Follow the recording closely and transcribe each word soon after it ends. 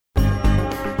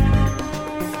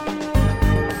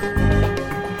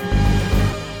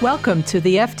Welcome to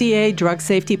the FDA Drug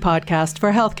Safety Podcast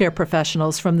for healthcare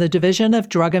professionals from the Division of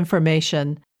Drug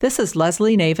Information. This is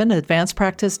Leslie Navin, Advanced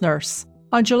Practice Nurse.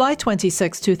 On July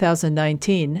 26,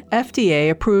 2019, FDA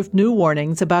approved new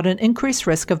warnings about an increased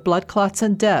risk of blood clots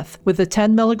and death with a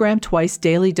 10 mg twice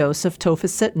daily dose of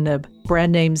tofacitinib,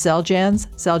 brand name Xeljanz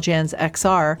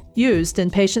XR, used in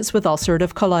patients with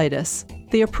ulcerative colitis.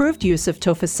 The approved use of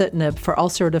tofacitinib for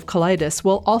ulcerative colitis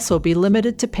will also be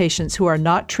limited to patients who are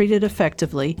not treated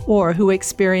effectively or who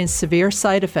experience severe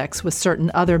side effects with certain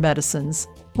other medicines.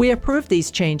 We approved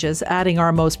these changes, adding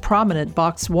our most prominent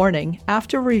box warning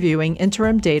after reviewing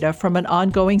interim data from an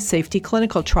ongoing safety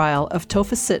clinical trial of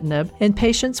tofacitinib in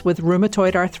patients with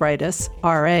rheumatoid arthritis,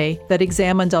 RA, that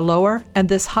examined a lower and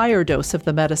this higher dose of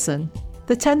the medicine.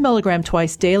 The 10 mg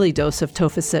twice daily dose of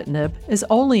tofacitinib is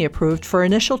only approved for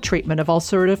initial treatment of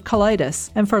ulcerative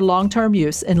colitis and for long-term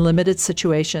use in limited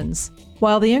situations.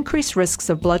 While the increased risks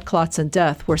of blood clots and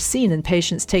death were seen in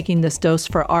patients taking this dose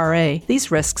for RA,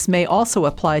 these risks may also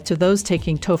apply to those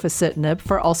taking tofacitinib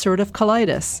for ulcerative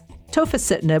colitis.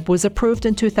 Tofacitinib was approved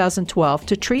in 2012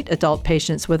 to treat adult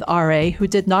patients with RA who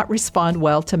did not respond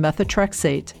well to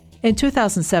methotrexate. In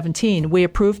 2017, we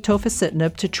approved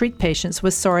tofacitinib to treat patients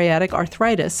with psoriatic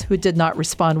arthritis who did not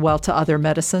respond well to other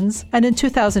medicines, and in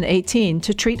 2018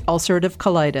 to treat ulcerative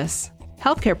colitis.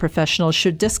 Healthcare professionals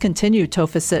should discontinue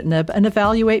tofacitinib and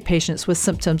evaluate patients with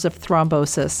symptoms of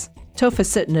thrombosis.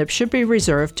 Tofacitinib should be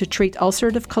reserved to treat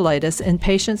ulcerative colitis in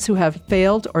patients who have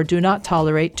failed or do not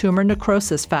tolerate tumor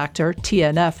necrosis factor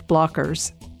 (TNF)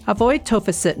 blockers. Avoid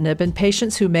tofacitinib in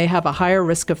patients who may have a higher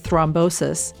risk of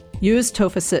thrombosis. Use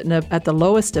tofacitinib at the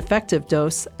lowest effective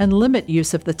dose and limit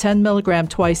use of the 10 mg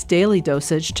twice daily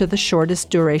dosage to the shortest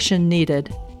duration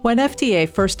needed. When FDA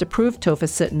first approved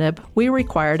tofacitinib, we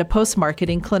required a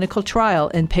post-marketing clinical trial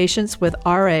in patients with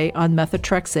RA on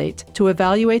methotrexate to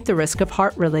evaluate the risk of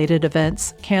heart-related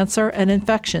events, cancer, and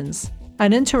infections.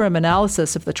 An interim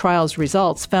analysis of the trial's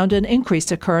results found an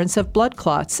increased occurrence of blood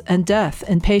clots and death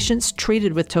in patients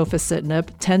treated with tofacitinib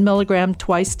 10 mg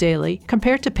twice daily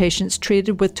compared to patients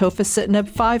treated with tofacitinib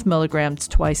 5 mg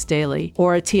twice daily,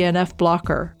 or a TNF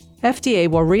blocker. FDA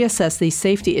will reassess these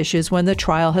safety issues when the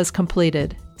trial has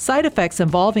completed. Side effects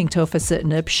involving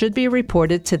tofacitinib should be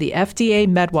reported to the FDA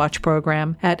MedWatch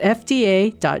program at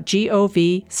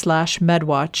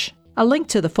fda.gov/medwatch. A link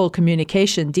to the full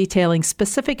communication detailing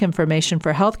specific information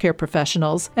for healthcare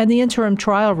professionals and the interim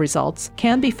trial results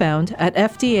can be found at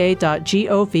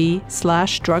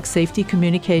fda.gov/drug safety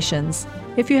communications.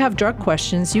 If you have drug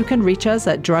questions, you can reach us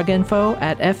at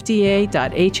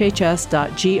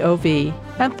druginfo@fda.hhs.gov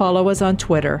and follow us on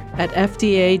Twitter at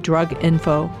FDA Drug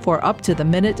Info for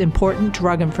up-to-the-minute important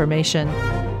drug information.